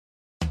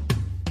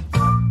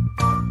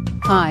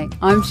Hi,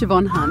 I'm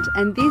Siobhan Hunt,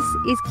 and this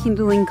is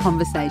Kindling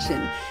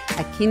Conversation,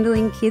 a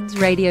Kindling Kids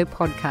radio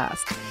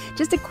podcast.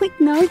 Just a quick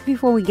note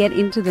before we get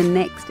into the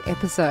next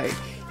episode.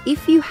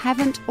 If you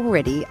haven't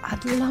already,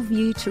 I'd love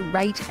you to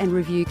rate and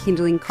review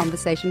Kindling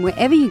Conversation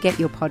wherever you get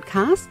your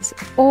podcasts,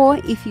 or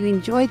if you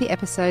enjoy the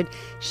episode,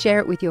 share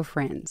it with your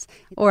friends.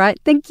 All right,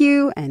 thank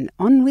you, and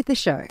on with the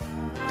show.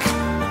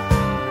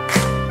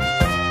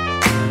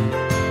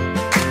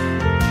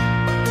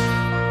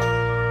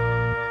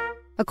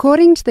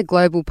 According to the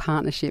Global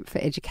Partnership for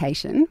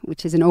Education,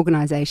 which is an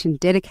organisation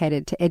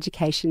dedicated to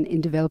education in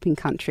developing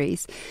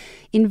countries,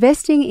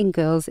 investing in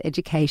girls'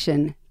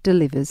 education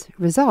delivers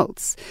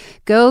results.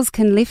 Girls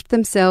can lift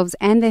themselves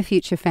and their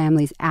future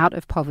families out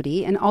of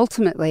poverty and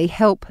ultimately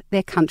help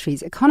their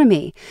country's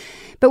economy.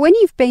 But when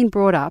you've been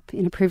brought up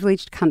in a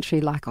privileged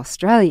country like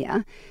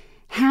Australia,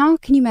 how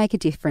can you make a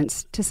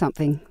difference to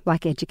something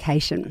like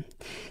education?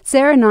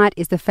 Sarah Knight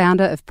is the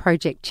founder of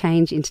Project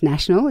Change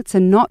International. It's a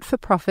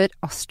not-for-profit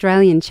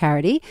Australian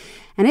charity,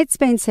 and it's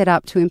been set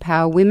up to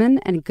empower women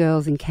and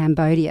girls in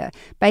Cambodia,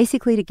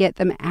 basically to get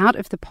them out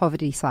of the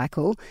poverty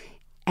cycle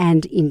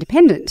and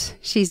independent.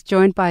 She's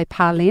joined by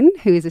Pa Lin,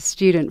 who is a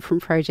student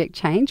from Project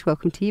Change.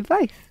 Welcome to you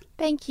both.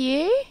 Thank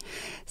you.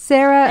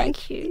 Sarah,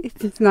 thank you.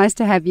 It's nice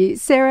to have you.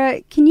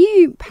 Sarah, can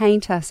you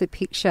paint us a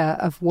picture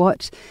of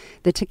what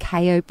the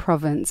Takeo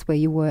province where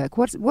you work,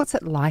 what's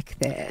it like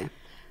there?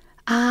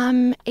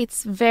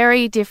 It's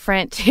very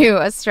different to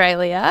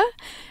Australia,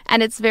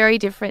 and it's very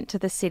different to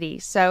the city.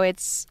 So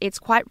it's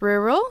quite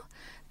rural.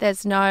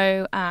 There's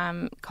no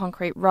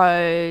concrete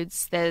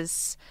roads.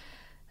 There's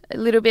a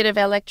little bit of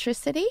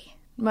electricity.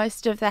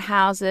 Most of the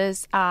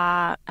houses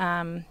are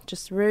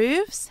just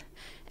roofs,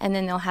 and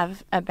then they'll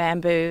have a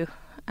bamboo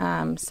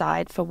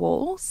side for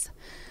walls.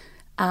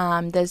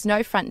 There's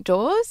no front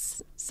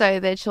doors, so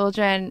the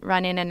children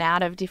run in and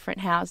out of different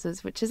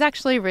houses, which is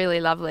actually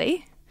really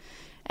lovely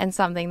and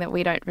something that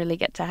we don't really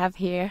get to have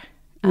here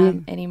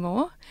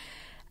anymore.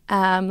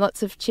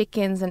 Lots of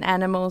chickens and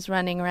animals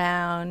running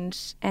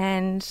around,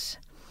 and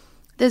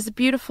there's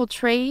beautiful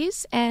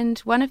trees, and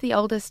one of the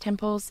oldest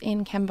temples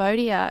in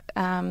Cambodia,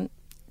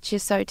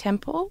 Chiso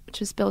Temple, which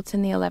was built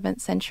in the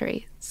 11th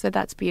century. So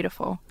that's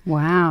beautiful.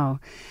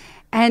 Wow.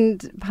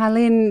 And Pa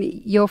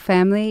Lin, your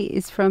family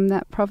is from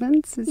that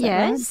province, is that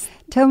Yes.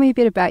 right? Tell me a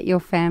bit about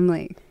your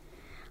family.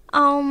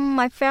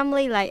 My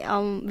family,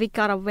 we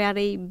got a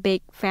very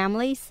big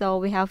family, so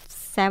we have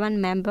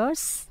 7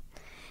 members.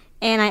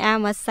 And I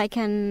am a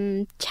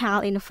second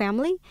child in the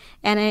family,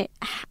 and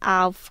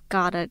I've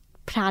got a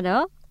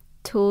brother,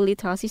 2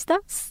 little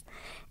sisters.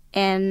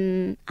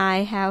 And I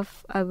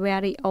have a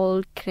very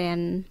old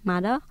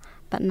grandmother,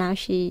 but now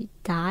she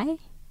died.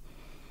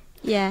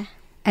 Yeah.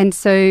 And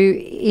so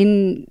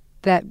in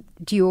that,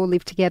 do you all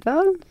live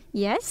together?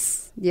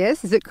 Yes.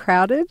 Yes? Is it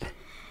crowded?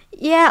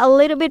 Yeah, a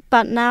little bit,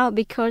 but now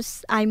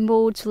because I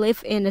moved to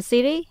live in the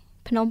city,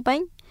 Phnom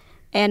Penh,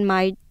 and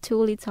my 2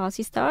 little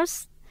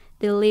sisters,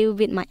 they live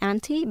with my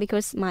auntie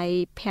because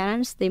my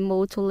parents, they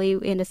moved to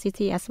live in the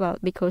city as well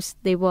because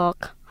they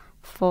work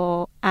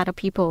for other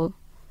people.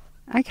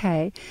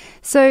 Okay.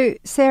 So,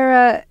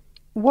 Sarah,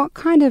 what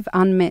kind of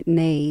unmet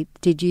need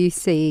did you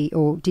see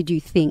or did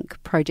you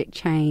think Project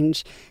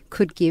Change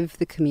could give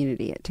the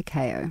community at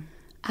Takeo?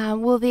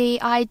 Well,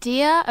 the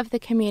idea of the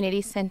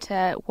community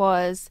centre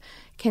was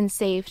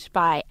conceived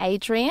by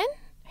Adrian,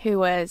 who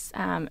was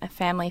a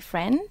family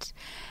friend,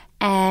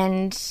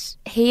 and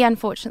he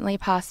unfortunately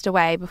passed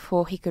away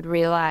before he could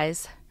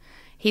realise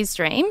his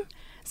dream.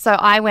 So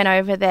I went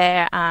over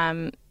there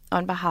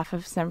on behalf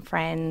of some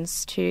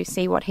friends to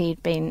see what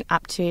he'd been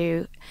up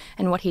to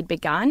and what he'd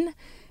begun.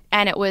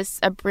 And it was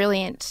a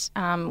brilliant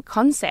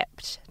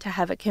concept to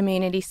have a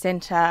community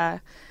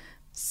centre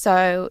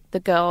so the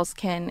girls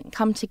can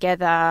come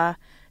together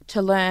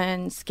to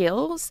learn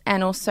skills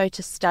and also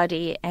to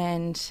study,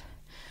 and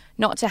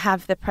not to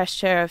have the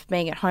pressure of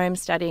being at home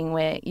studying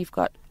where you've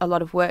got a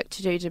lot of work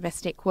to do,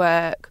 domestic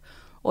work,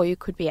 or you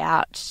could be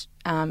out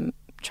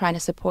trying to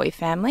support your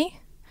family.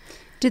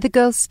 Do the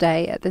girls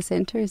stay at the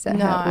centre? Is that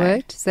how it No.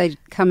 worked? So they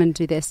come and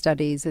do their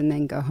studies and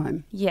then go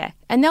home? Yeah,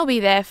 and they'll be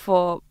there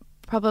for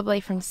probably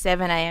from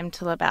 7 a.m.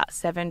 till about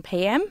 7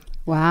 p.m.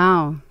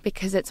 Wow.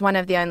 because it's one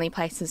of the only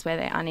places where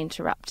they're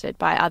uninterrupted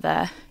by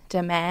other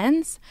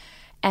demands.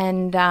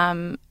 And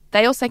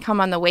they also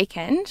come on the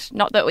weekend.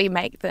 Not that we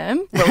make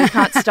them, but we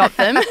can't stop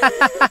them.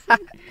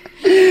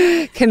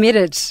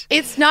 Committed.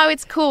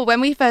 It's cool. When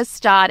we first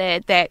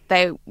started,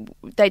 they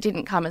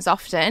didn't come as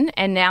often,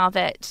 and now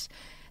that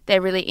they're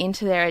really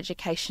into their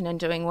education and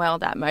doing well,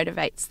 that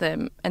motivates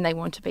them and they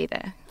want to be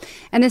there.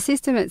 And the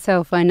system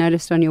itself, I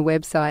noticed on your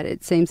website,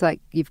 it seems like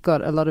you've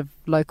got a lot of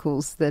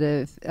locals that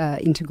are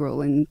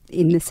integral in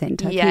the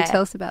centre. Can you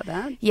tell us about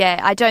that?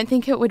 Yeah, I don't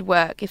think it would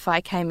work if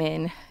I came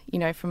in,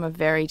 from a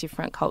very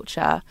different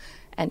culture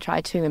and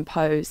tried to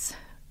impose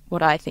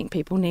what I think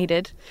people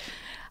needed.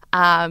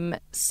 So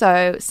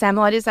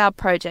Samlot is our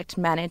project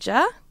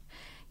manager.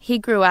 He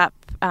grew up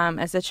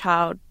as a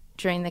child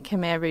during the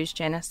Khmer Rouge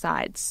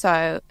genocide.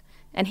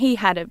 And he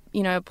had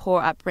a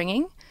poor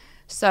upbringing.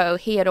 So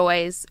he had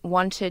always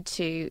wanted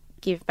to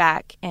give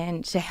back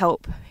and to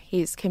help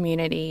his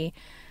community,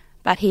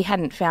 but he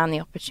hadn't found the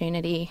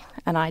opportunity,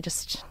 and I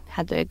just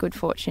had the good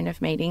fortune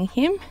of meeting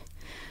him.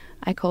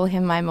 I call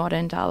him my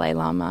modern Dalai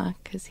Lama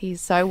because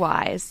he's so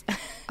wise.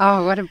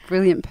 Oh, what a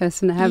brilliant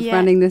person to have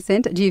running the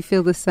centre. Do you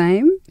feel the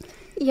same?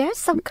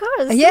 Yes, of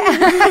course.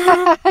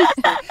 Yeah.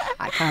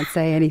 I can't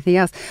say anything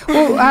else.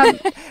 Well,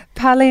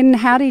 Pauline,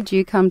 how did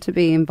you come to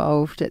be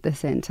involved at the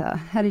centre?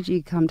 How did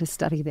you come to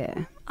study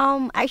there?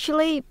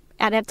 Actually,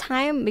 at that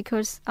time,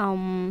 because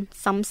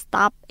some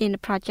staff in the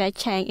Project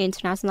Change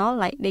International,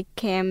 like they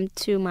came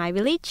to my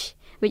village,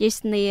 which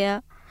is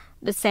near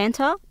the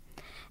centre,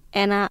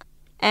 and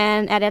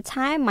at that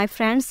time, my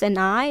friends and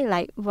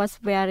I was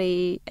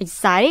very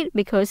excited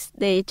because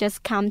they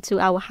just come to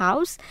our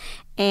house,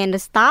 and the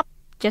staff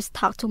just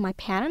talked to my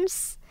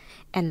parents,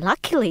 and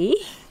luckily,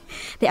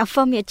 they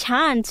offered me a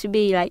chance to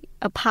be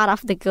a part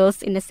of the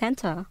girls in the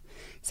center.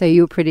 So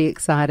you were pretty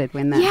excited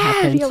when that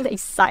happened? Yeah, really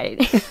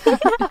excited.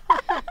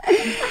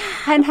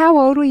 And how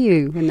old were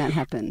you when that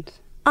happened?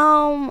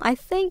 I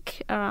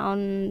think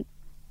around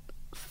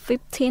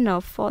 15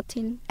 or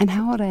 14. And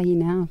how old are you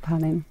now,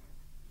 Pauline?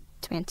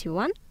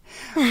 21.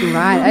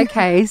 Right,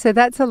 okay. So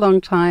that's a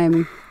long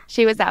time.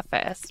 She was our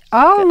first.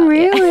 Oh,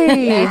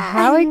 really?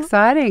 How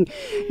exciting.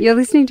 You're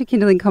listening to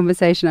Kindling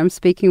Conversation. I'm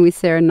speaking with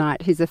Sarah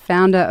Knight, who's the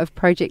founder of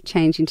Project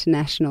Change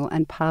International,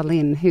 and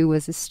Pauline, who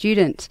was a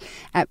student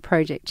at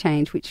Project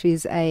Change, which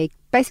is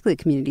basically a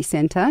community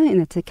centre in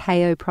the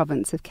Takeo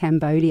province of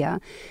Cambodia.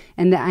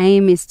 And the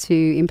aim is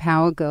to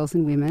empower girls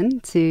and women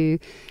to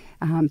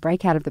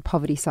break out of the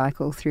poverty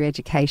cycle through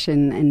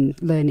education and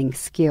learning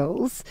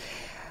skills.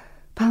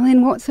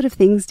 Pauline, what sort of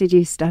things did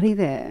you study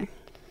there?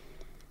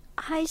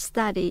 I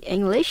study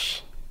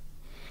English,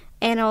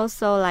 and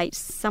also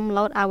some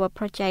lot our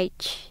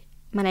project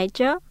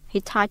manager. He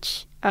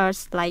taught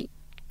us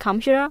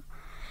computer,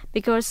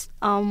 because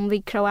we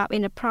grow up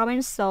in the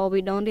province, so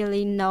we don't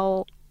really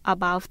know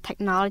about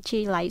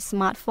technology like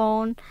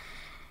smartphone,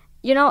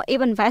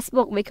 even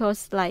Facebook,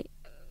 because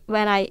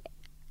when I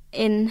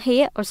in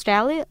here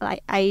Australia,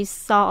 I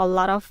saw a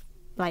lot of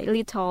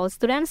little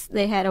students,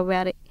 they had a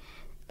very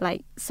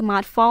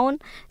smartphone,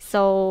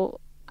 so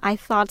I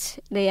thought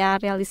they are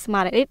really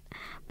smart at it,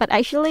 but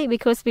actually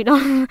because we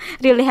don't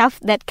really have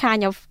that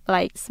kind of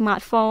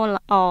smartphone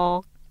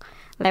or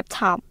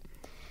laptop,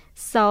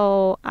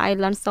 so I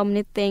learned so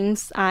many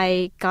things.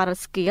 I got a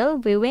skill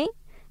viewing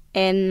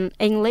in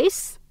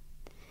English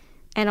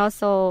and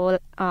also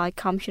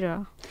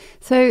computer.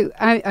 So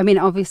I mean,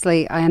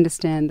 obviously I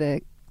understand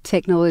the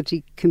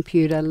technology,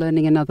 computer,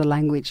 learning another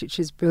language, which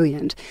is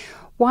brilliant.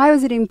 Why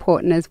was it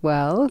important as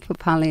well for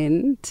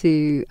Pauline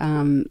to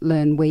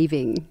learn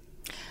weaving?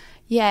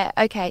 Yeah,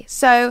 okay.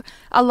 So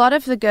a lot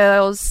of the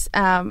girls,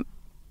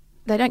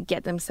 they don't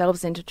get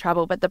themselves into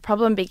trouble, but the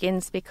problem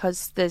begins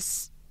because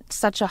there's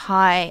such a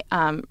high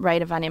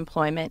rate of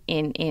unemployment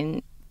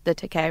in the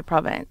Takeo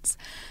province.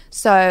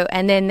 So,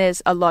 and then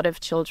there's a lot of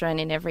children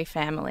in every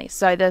family.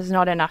 So there's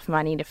not enough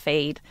money to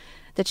feed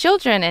the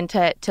children and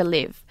to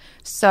live.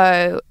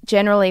 So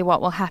generally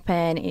what will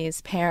happen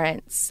is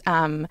parents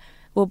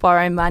will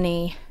borrow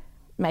money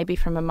maybe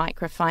from a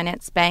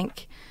microfinance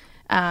bank.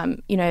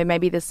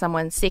 Maybe there's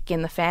someone sick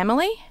in the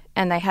family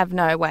and they have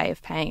no way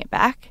of paying it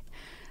back.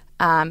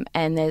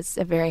 And there's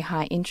a very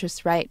high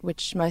interest rate,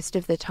 which most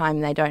of the time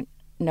they don't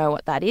know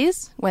what that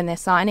is when they're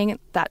signing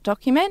that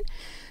document.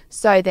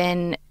 So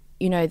then,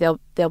 there'll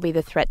be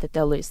the threat that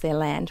they'll lose their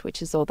land,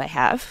 which is all they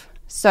have.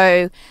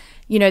 So,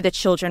 the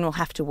children will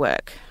have to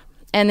work.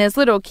 And there's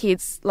little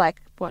kids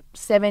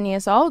 7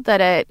 years old that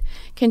are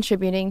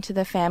contributing to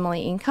the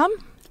family income.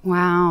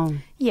 Wow.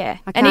 Yeah.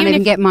 I can't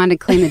even get mine to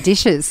clean the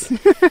dishes.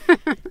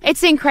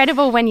 It's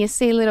incredible when you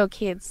see little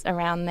kids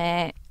around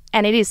there,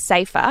 and it is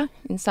safer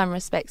in some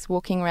respects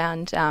walking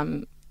around,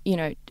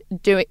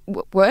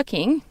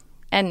 working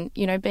and,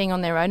 being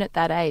on their own at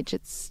that age.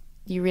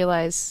 You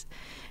realise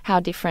how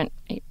different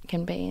it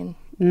can be.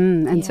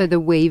 So the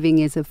weaving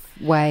is a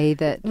way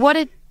that...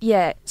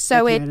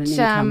 So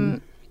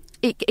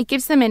it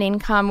gives them an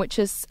income, which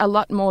is a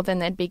lot more than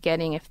they'd be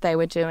getting if they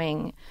were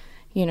doing,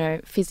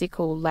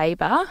 physical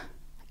labour,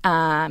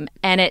 and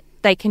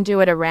they can do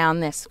it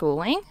around their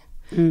schooling.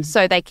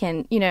 So they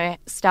can,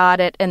 start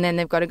it and then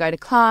they've got to go to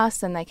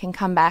class and they can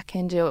come back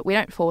and do it. We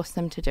don't force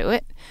them to do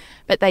it,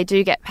 but they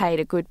do get paid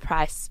a good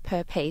price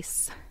per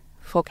piece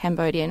for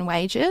Cambodian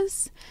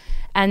wages.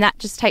 And that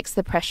just takes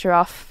the pressure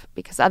off,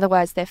 because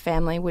otherwise their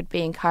family would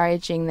be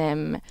encouraging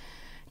them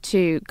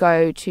to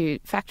go to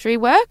factory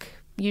work,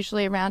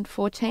 usually around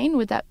 14.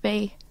 Would that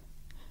be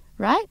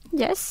right?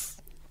 Yes.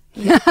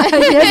 Yes,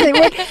 it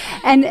would.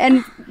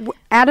 And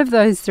out of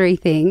those three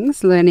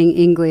things, learning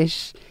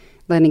English,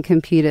 learning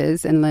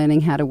computers and learning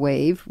how to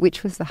weave,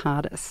 which was the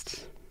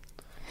hardest?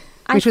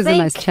 Which was the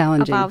most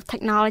challenging? About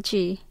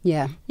technology.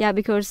 Yeah. Yeah,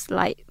 because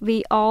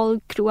we all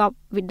grew up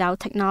without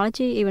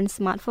technology, even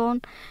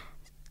smartphone.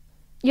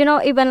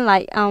 Even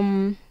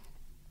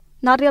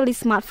not really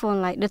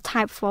smartphone, the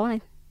type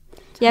phone.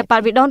 Yeah,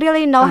 but we don't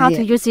really know how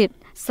to use it.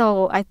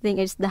 So I think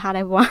it's the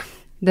hardest one.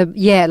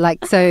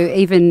 So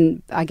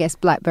even, I guess,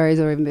 BlackBerries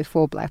or even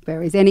before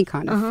BlackBerries, any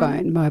kind of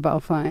phone, mobile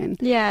phone.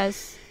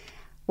 Yes.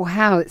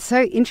 Wow, it's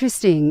so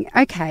interesting.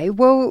 Okay,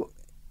 well,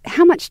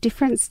 how much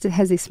difference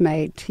has this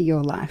made to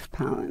your life,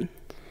 Palin?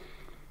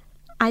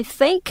 I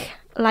think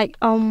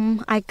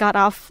I got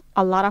off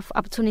a lot of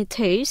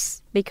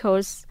opportunities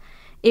because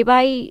if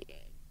I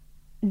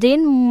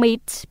didn't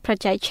meet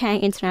Project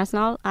Change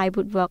International, I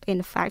would work in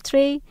a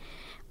factory,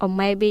 or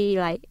maybe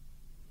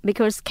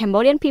because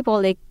Cambodian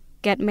people, they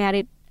get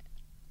married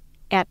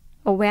at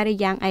a very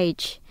young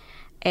age,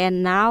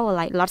 and now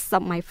lots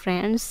of my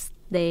friends,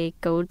 they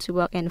go to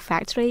work in a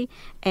factory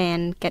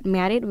and get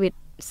married with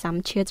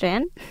some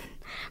children.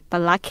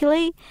 But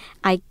luckily,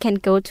 I can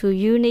go to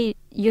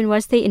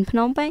university in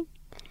Phnom Penh,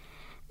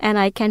 and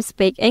I can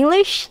speak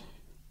English.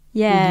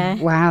 Yeah.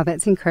 Wow,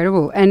 that's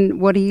incredible. And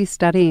what are you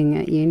studying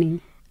at uni?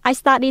 I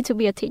study to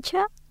be a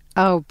teacher.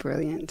 Oh,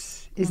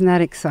 brilliant. Isn't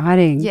that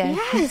exciting? Yeah.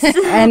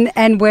 Yes.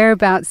 And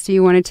whereabouts do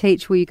you want to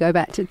teach? Will you go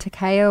back to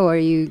Takeo, or are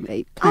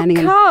you planning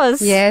Of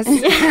course. Yes.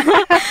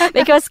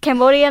 Because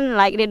Cambodian,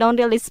 they don't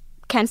really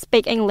can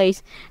speak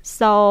English.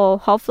 So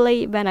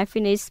hopefully when I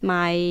finish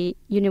my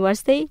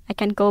university, I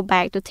can go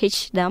back to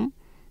teach them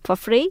for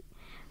free,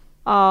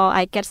 or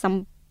I get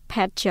some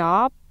paid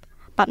job.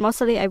 But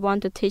mostly I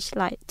want to teach,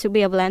 to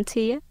be a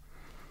volunteer,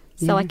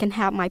 so I can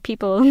help my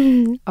people.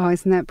 Oh,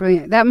 isn't that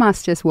brilliant? That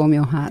must just warm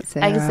your heart,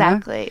 Sarah.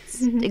 Exactly. It's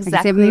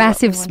exactly. It's a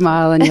massive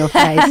smile on your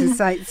face.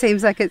 It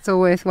seems like it's all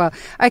worthwhile.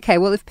 Okay,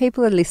 well, if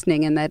people are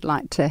listening and they'd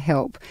like to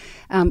help,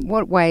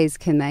 what ways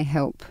can they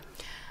help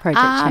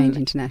Project Change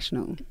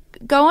International?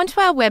 Go onto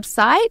our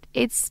website.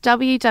 It's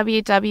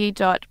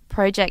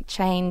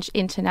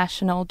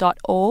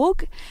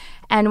www.projectchangeinternational.org,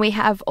 and we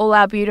have all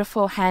our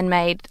beautiful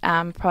handmade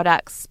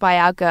products by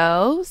our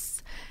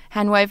girls,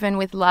 handwoven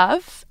with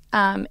love.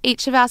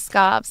 Each of our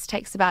scarves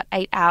takes about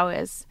 8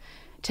 hours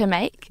to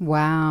make.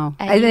 Wow.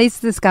 Are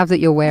these the scarves that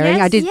you're wearing?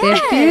 Yes,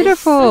 They're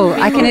beautiful.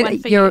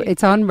 You.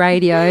 It's on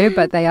radio,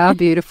 but they are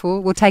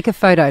beautiful. We'll take a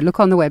photo.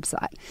 Look on the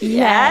website.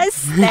 Yes.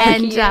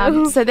 Thank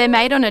you. So they're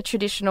made on a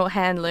traditional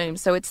hand loom,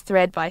 so it's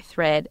thread by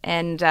thread.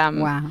 And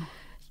Wow.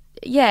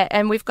 yeah,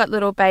 and we've got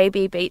little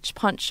baby beach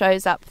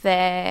ponchos up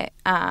there.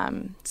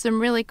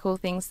 Some really cool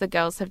things the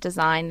girls have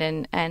designed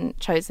and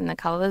chosen the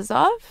colours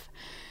of.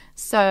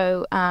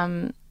 So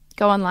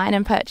go online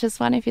and purchase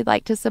one if you'd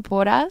like to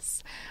support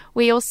us.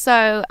 We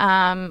also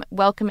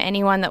welcome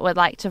anyone that would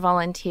like to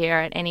volunteer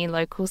at any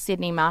local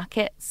Sydney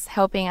markets,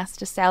 helping us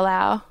to sell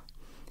our...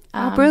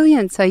 Oh,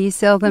 brilliant. So you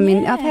sell them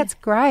in... Oh, that's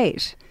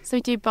great. So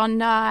we do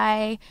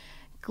Bondi,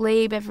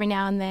 Glebe every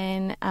now and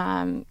then,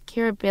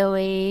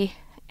 Kirribilli,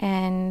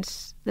 and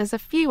there's a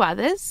few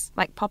others,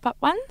 like pop-up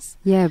ones.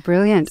 Yeah,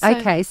 brilliant.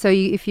 Okay, so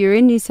if you're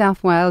in New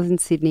South Wales and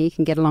Sydney, you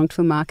can get along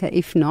to a market.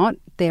 If not,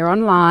 they're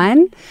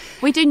online.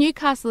 We do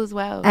Newcastle as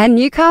well. And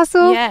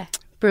Newcastle? Yeah.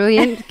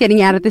 Brilliant,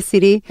 getting out of the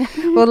city.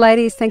 Well,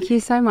 ladies, thank you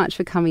so much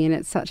for coming in.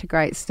 It's such a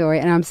great story,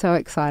 and I'm so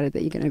excited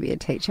that you're going to be a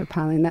teacher,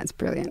 Palin. That's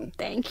brilliant.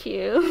 Thank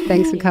you.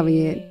 Thanks for coming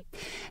in.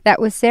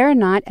 That was Sarah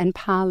Knight and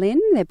Palin.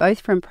 They're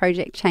both from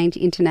Project Change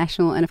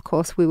International, and of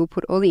course we will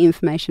put all the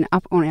information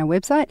up on our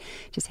website.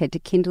 Just head to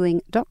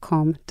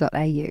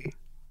kindling.com.au.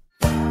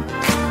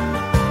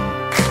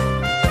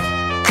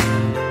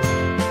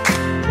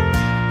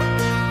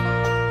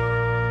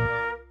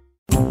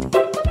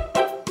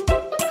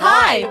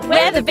 Hi,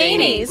 we're the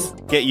Beanies.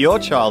 Get your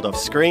child off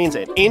screens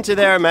and into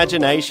their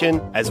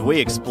imagination as we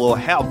explore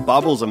how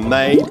bubbles are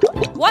made,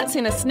 What's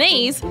in a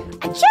sneeze?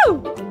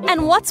 Achoo!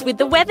 And what's with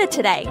the weather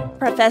today?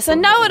 Professor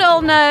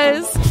Know-It-All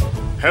knows.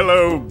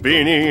 Hello,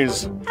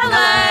 Beanies!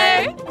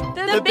 Hello!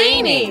 The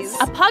Beanies,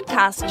 a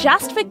podcast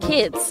just for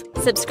kids.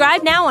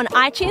 Subscribe now on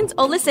iTunes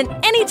or listen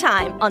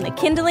anytime on the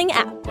Kindling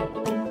app.